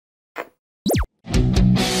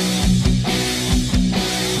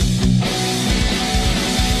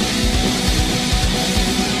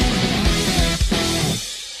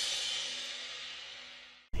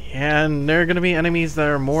And there are going to be enemies that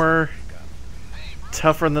are more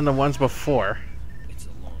tougher than the ones before. It's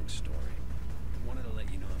a long story. I wanted to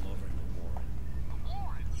let you know I'm over in the Warren. The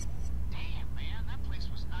Warren? Damn, man, that place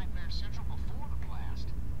was Nightmare Central before the blast.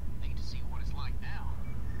 Need to see what it's like now.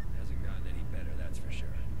 Hasn't gotten any better, that's for sure.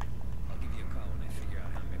 I'll give you a call when I figure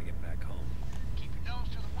out how I'm gonna get back home. Keep your nose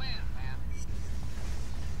to the wind, man.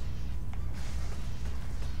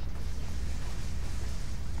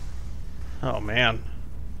 Oh, man.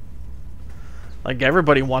 Like,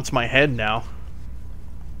 everybody wants my head now.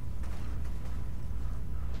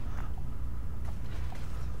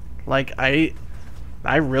 Like, I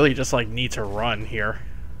really just, like, need to run here.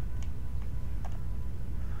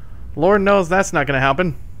 Lord knows that's not gonna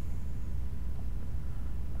happen.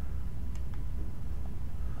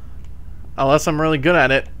 Unless I'm really good at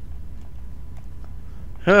it.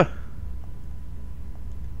 Huh.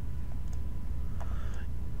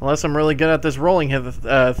 Unless I'm really good at this rolling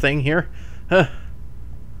thing here. Huh.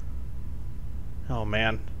 Oh,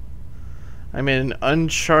 man. I'm in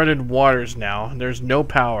uncharted waters now. There's no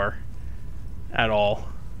power at all.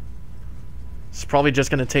 It's probably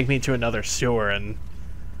just going to take me to another sewer and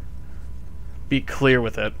be clear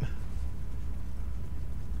with it.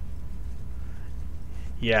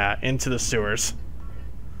 Yeah, into the sewers.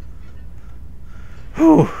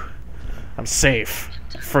 Whew. I'm safe.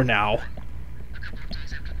 For now.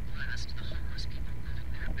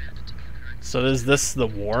 So is this the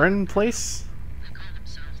Warren place?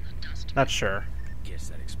 Not sure. Guess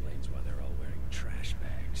that explains why they're all wearing trash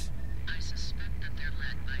bags. I suspect that they're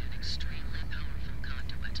led by an extremely powerful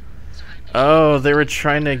conduit. Oh, they were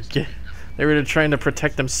trying to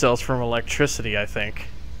protect themselves from electricity, I think.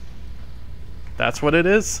 That's what it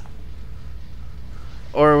is?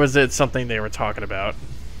 Or was it something they were talking about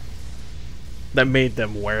that made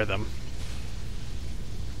them wear them?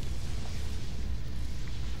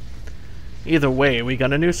 Either way, we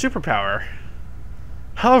got a new superpower.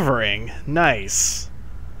 Hovering. Nice.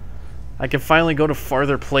 I can finally go to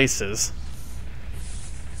farther places.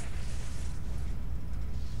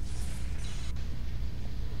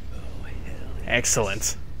 Oh, hell yeah.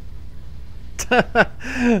 Excellent.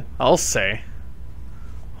 I'll say.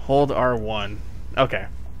 Hold R1. Okay.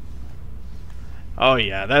 Oh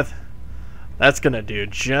yeah, that's gonna do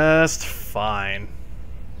just fine.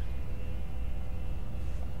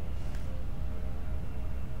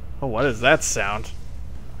 Oh, what is that sound?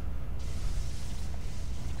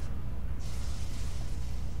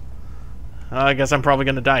 I guess I'm probably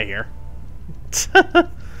gonna die here.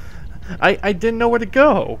 I didn't know where to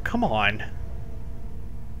go. Come on.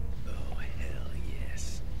 Oh, hell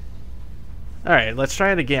yes. Alright, let's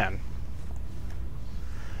try it again.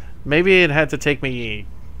 Maybe it had to take me...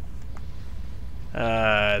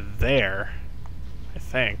 there. I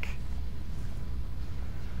think.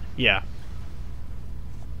 Yeah.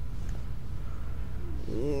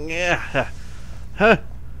 Yeah. Huh.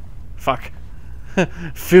 Fuck.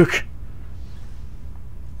 Fuke.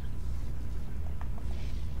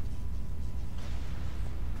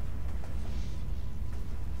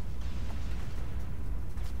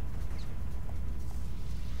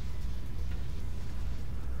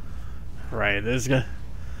 Right, this is gonna...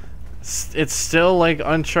 It's still like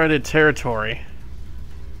uncharted territory.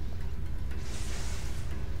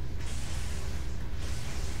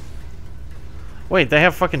 Wait, they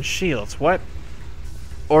have fucking shields. What?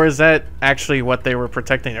 Or is that actually what they were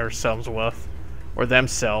protecting themselves with? Or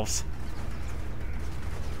themselves?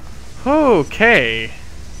 Okay.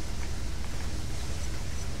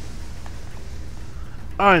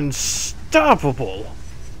 Unstoppable.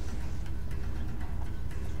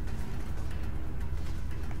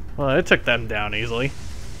 Well, it took them down easily.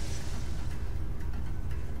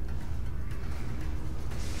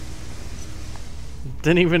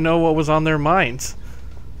 Didn't even know what was on their minds.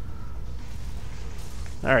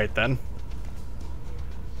 Alright then.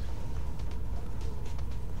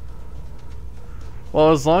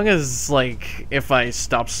 Well, as long as, like, if I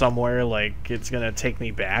stop somewhere, like, it's gonna take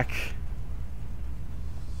me back,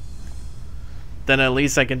 then at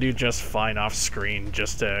least I can do just fine off screen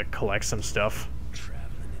just to collect some stuff.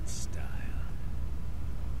 Traveling in style.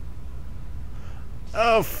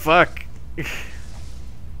 Oh, fuck.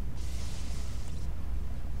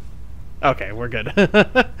 Okay, we're good.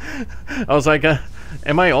 I was like,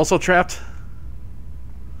 am I also trapped?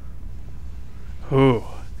 Ooh.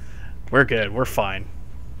 We're good. We're fine.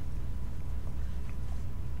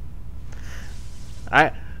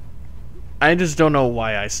 I just don't know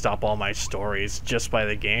why I stop all my stories just by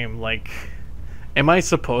the game. Like, am I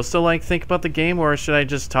supposed to, like, think about the game, or should I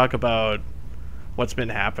just talk about what's been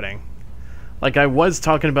happening? Like, I was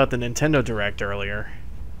talking about the Nintendo Direct earlier.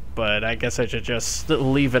 but I guess I should just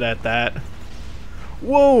leave it at that.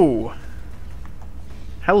 Whoa!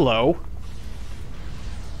 Hello.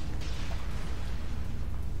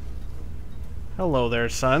 Hello there,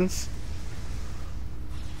 sons.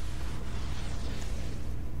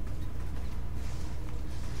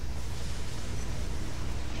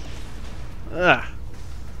 Ugh.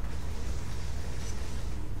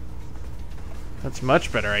 That's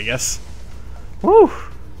much better, I guess. Woo!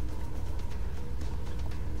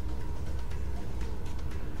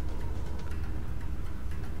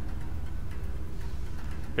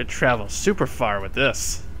 Could travel super far with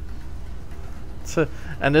this.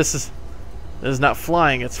 And this is not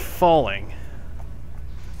flying, it's falling.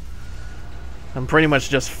 I'm pretty much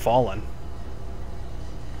just falling.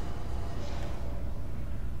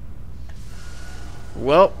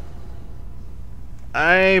 Well,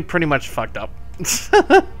 I pretty much fucked up.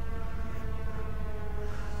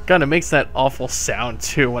 Kinda makes that awful sound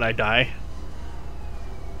too when I die.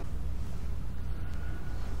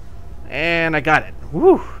 And I got it.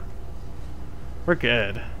 Woo! We're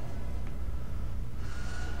good.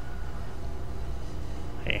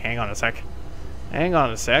 Hey, hang on a sec. Hang on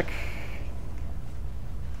a sec.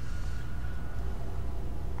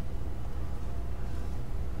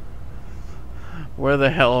 Where the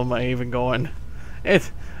hell am I even going?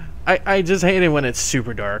 I just hate it when it's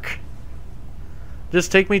super dark.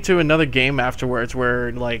 Just take me to another game afterwards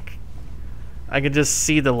where, like, I could just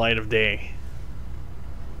see the light of day.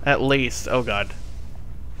 At least. Oh, God.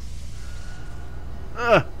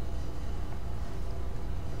 Ugh.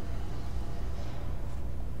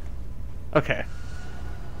 Okay.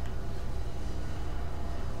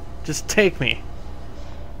 Just take me.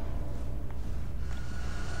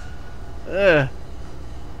 Ugh.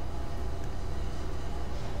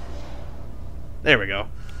 There we go.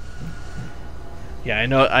 Yeah,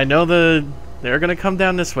 I know they're gonna come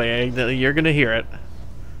down this way. You're gonna hear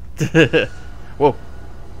it. Whoa.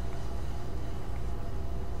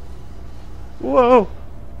 Whoa.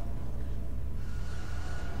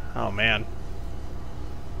 Oh man.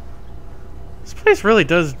 This place really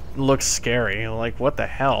does look scary. Like, what the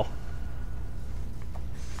hell?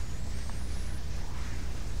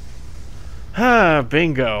 Ah,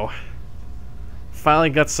 bingo.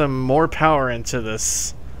 Finally got some more power into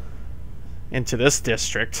this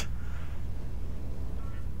district.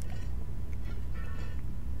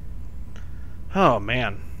 Oh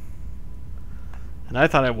man. And I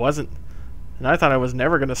thought I was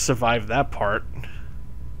never going to survive that part.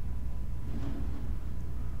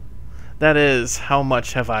 That is, how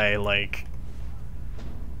much have I, like,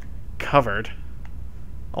 covered?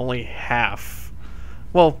 Only half.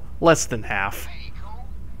 Well, less than half. Hey, Cole.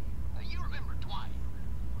 You remember Dwight?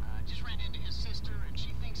 Just ran into his sister, and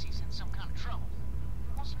she thinks he's in some kind of trouble.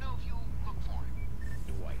 Wants to know if you'll look for him.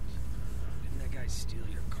 Dwight. Didn't that guy steal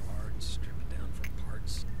your car and strip it down for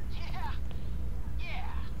parts? Yeah,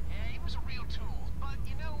 he was a real tool, but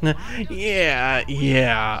you know... Yeah. You'd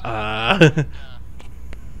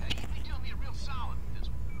be doing me a real solid with this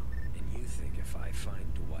one. And you think if I find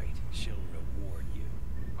Dwight, she'll reward you?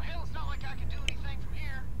 Well, hell, it's not like I can do anything from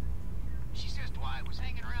here. She says Dwight was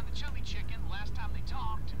hanging around the Chummy Chicken the last time they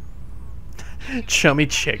talked. Chummy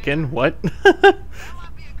Chicken? What? That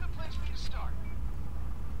might be a good place for you to start.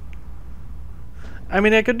 I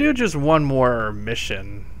mean, I could do just one more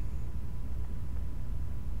mission.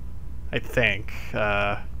 I think.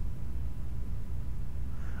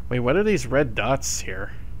 Wait, what are these red dots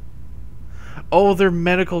here? Oh, they're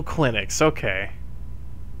medical clinics. Okay.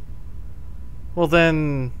 Well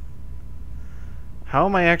then, how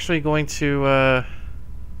am I actually going to,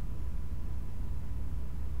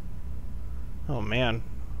 Oh man.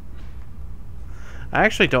 I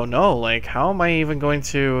actually don't know. Like, how am I even going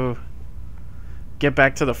to get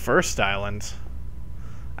back to the first island?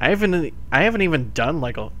 I haven't even done,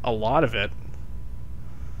 like, a lot of it.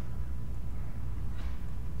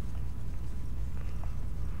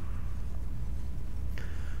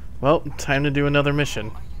 Well, time to do another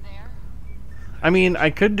mission. Are you there? I mean,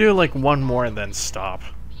 I could do like one more and then stop.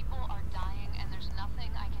 People are dying and there's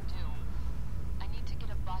nothing I can do. I need to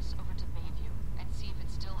get a bus over to Bayview and see if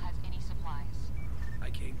it still has any supplies.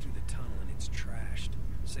 I came through the tunnel and it's trashed.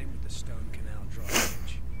 Same with the Stone Canal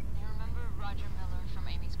drawbridge. You remember Roger Miller from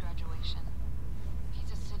Amy's graduation?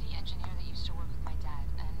 He's a city engineer that used to work with my dad,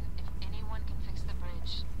 and if anyone can fix the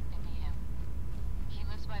bridge, it'd be him. He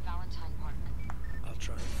lives by Valentine Park. I'll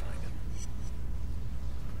try and find him.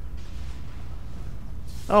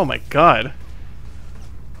 Oh my god.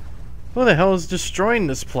 Who the hell is destroying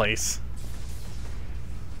this place?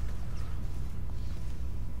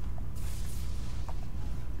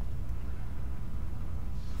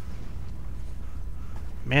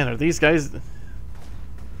 Man, are these guys...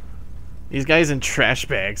 These guys in trash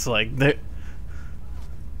bags, like, they're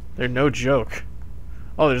no joke.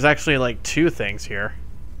 Oh, there's actually, like, 2 things here.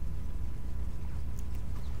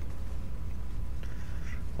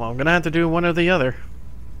 Well, I'm gonna have to do one or the other.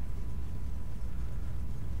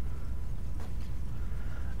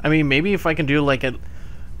 I mean, maybe if I can do, like, at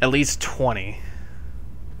least 20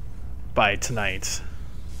 by tonight.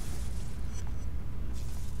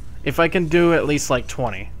 If I can do at least, like,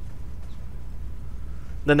 20.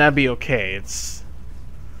 Then that'd be okay.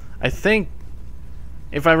 I think,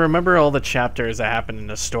 if I remember all the chapters that happened in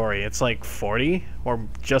the story, it's like 40, or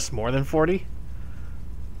just more than 40.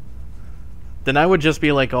 Then I would just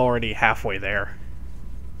be like already halfway there.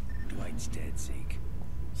 Dwight's dead, Zeke.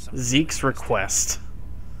 Zeke's request.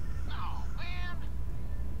 Oh, man.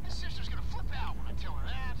 His sister's gonna flip out when I tell her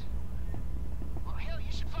that. Well, hell,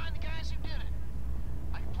 you should find the guys who did it.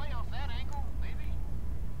 I can play off that angle, maybe.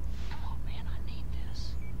 Come on, man, I need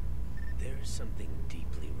this. There's something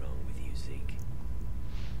deeply wrong with you, Zeke.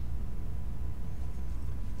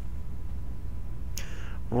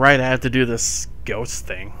 Right, I have to do this ghost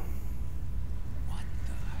thing. What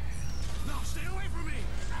the hell? No, stay away from me!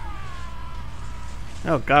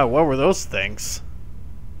 Oh god, what were those things?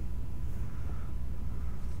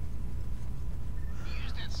 You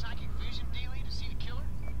used that psychic vision dealie to see the killer?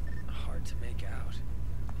 Hard to make out.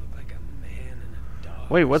 Looked like a man and a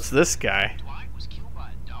dog. Wait, what's this guy? Dwight was killed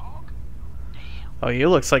by a dog? Damn. Oh, he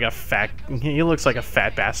looks like a fat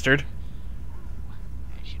bastard.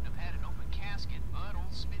 I shouldn't have had an open casket, but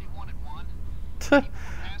old Smitty wanted one.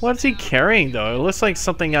 What's he carrying though? It looks like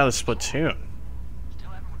something out of Splatoon. Still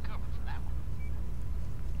haven't recovered from that one.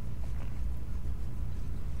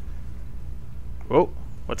 Whoa,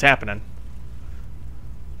 what's happening?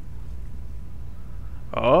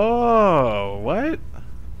 Oh, what?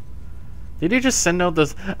 Did he just send out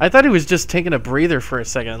this? I thought he was just taking a breather for a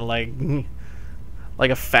second, like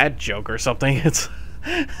a fat joke or something. It's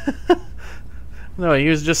no, he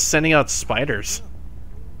was just sending out spiders.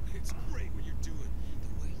 It's great what you're doing. The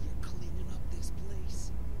way you're cleaning up this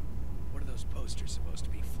place. What are those posters supposed to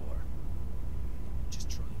be for? Just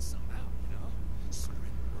trying some out, you know? Spreading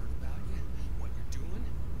word about you, what you're doing.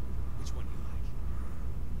 Which one do you like?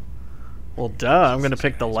 Well, duh, I'm gonna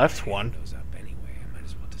pick the left one. Those up anyway. I might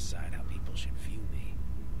as well decide how people should view me.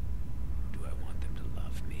 Do I want them to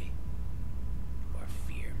love me or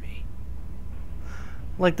fear me?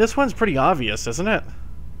 Like, this one's pretty obvious, isn't it?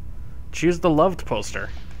 Choose the loved poster.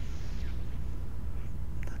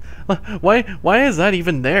 Why is that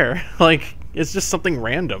even there? Like, it's just something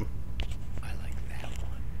random. I like that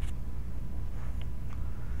one.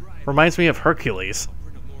 Right. Reminds me of Hercules. I'll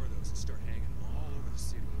print up more of those and start hanging them all over the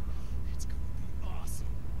city. It's gonna be awesome.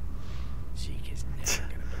 Zeke is never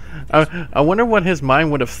gonna believe this. I wonder what his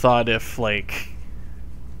mind would have thought if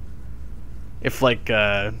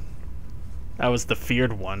I was the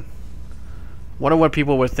feared one. Wonder what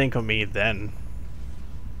people would think of me then.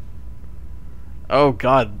 Oh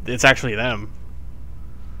god, it's actually them.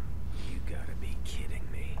 You gotta be kidding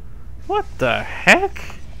me. What the heck?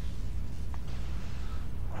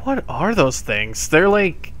 What are those things? They're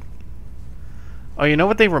like... Oh, you know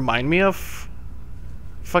what they remind me of?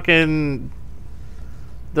 Fucking...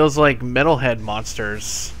 Those, like, metalhead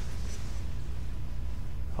monsters.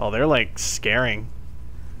 Oh, they're, like, scaring.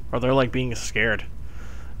 Or they're, like, being scared.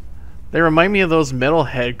 They remind me of those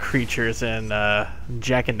metalhead creatures in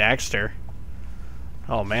Jak and Daxter.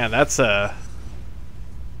 Oh, man, that's a...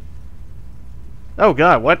 Oh,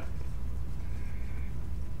 God, what?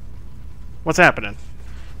 What's happening?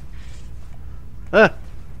 What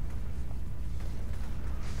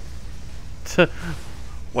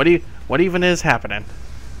even is happening?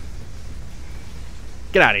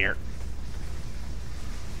 Get out of here.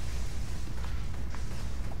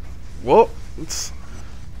 Whoa.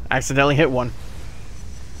 Accidentally hit one.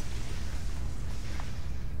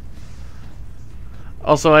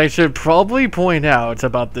 Also, I should probably point out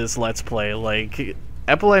about this Let's Play, like,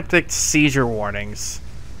 epileptic seizure warnings.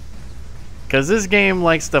 Because this game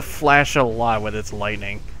likes to flash a lot with its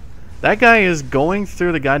lightning. That guy is going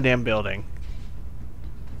through the goddamn building.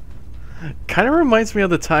 Kind of reminds me of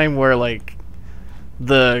the time where, like,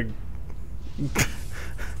 the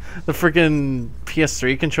freaking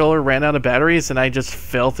PS3 controller ran out of batteries and I just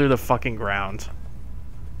fell through the fucking ground.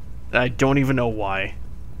 I don't even know why.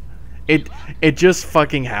 It just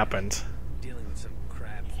fucking happened. Dealing with some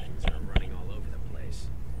crab things that are running all over the place.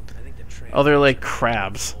 I think the Oh, they're like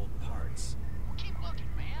crabs. old parts. Well, keep looking,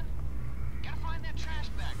 man. Gotta find that trash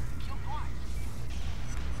bag that killed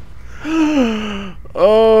Dwight.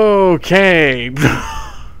 Okay.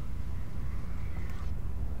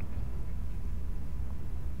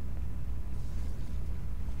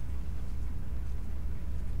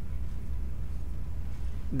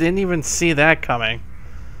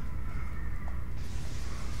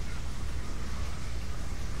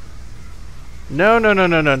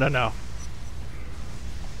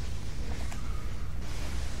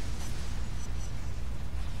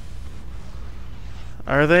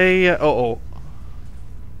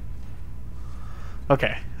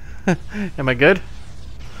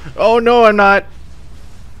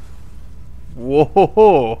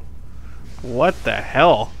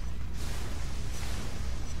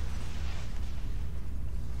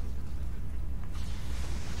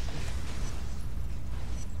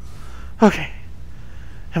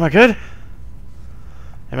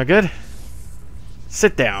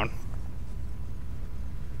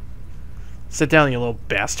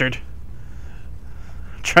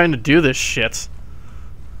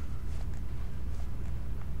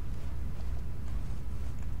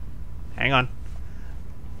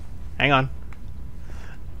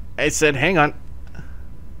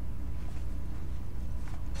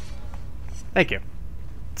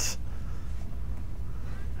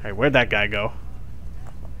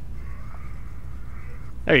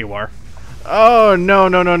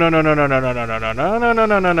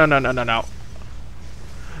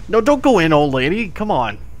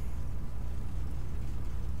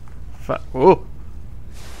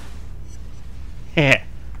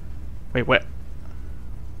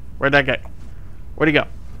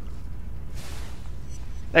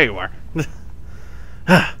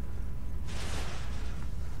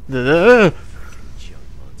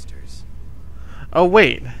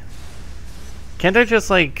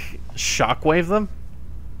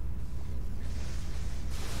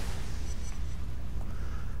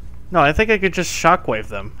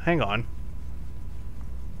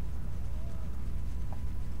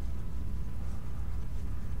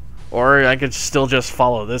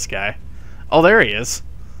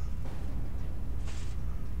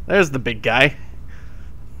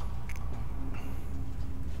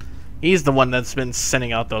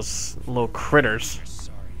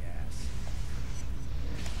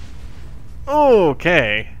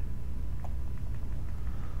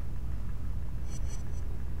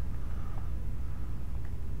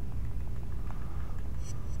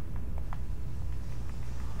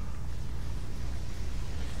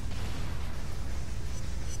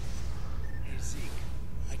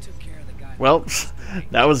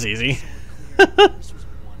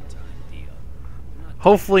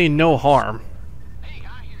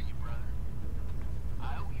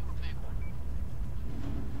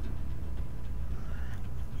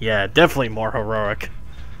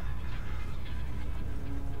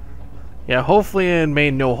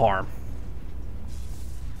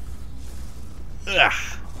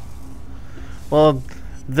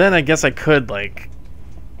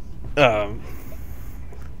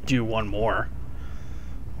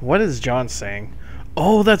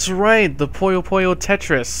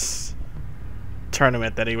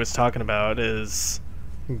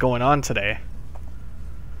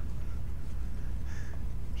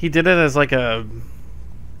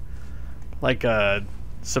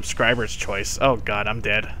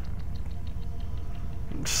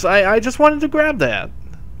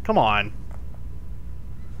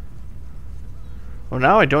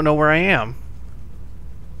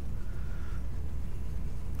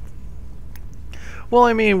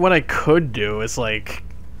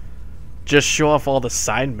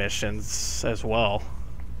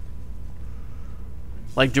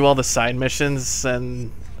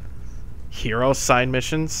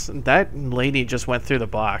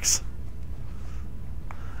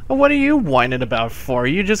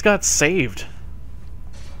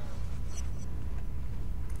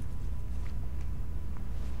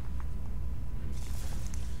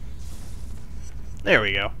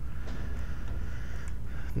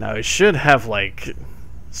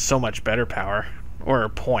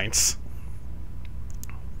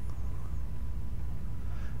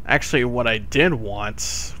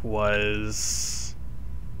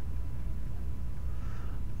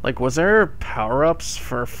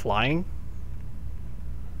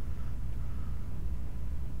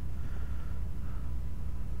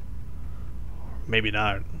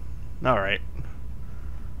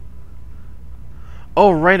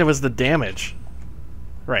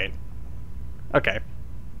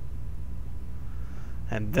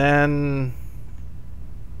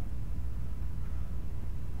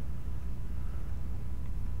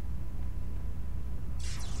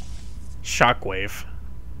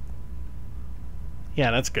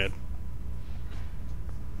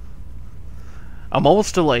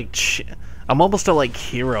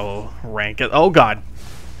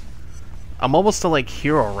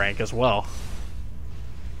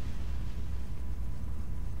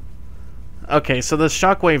 Okay, so the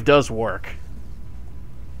shockwave does work.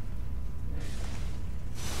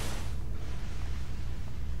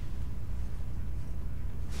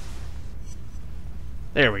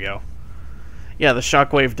 There we go. Yeah, the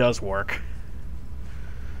shockwave does work.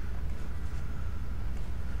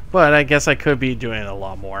 But I guess I could be doing a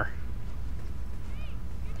lot more.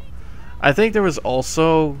 I think there was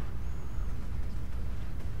also...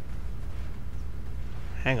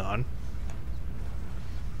 Hang on.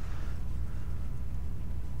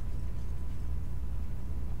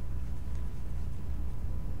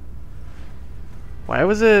 Why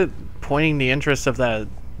was it pointing the interest of that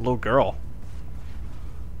little girl?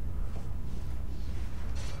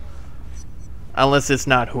 Unless it's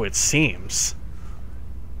not who it seems.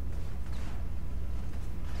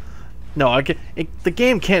 No, the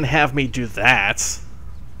game can't have me do that.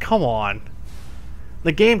 Come on.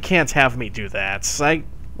 The game can't have me do that.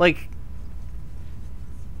 Like...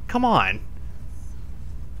 Come on.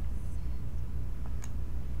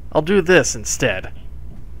 I'll do this instead.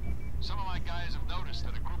 Some of my guys have noticed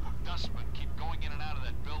that a group of dustmen keep going in and out of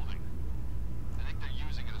that building. I think they're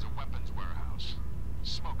using it as a weapons warehouse.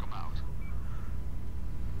 Smoke them out.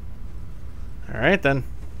 Alright then.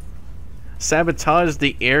 Sabotage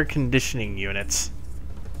the air conditioning units.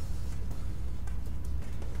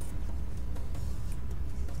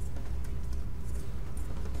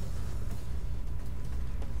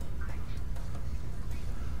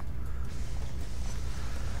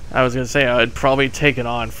 I was gonna say I'd probably take it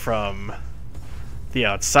on from the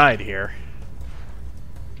outside here.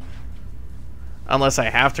 Unless I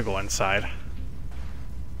have to go inside.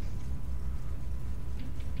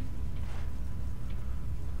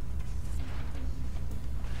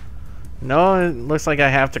 No, it looks like I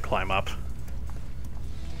have to climb up.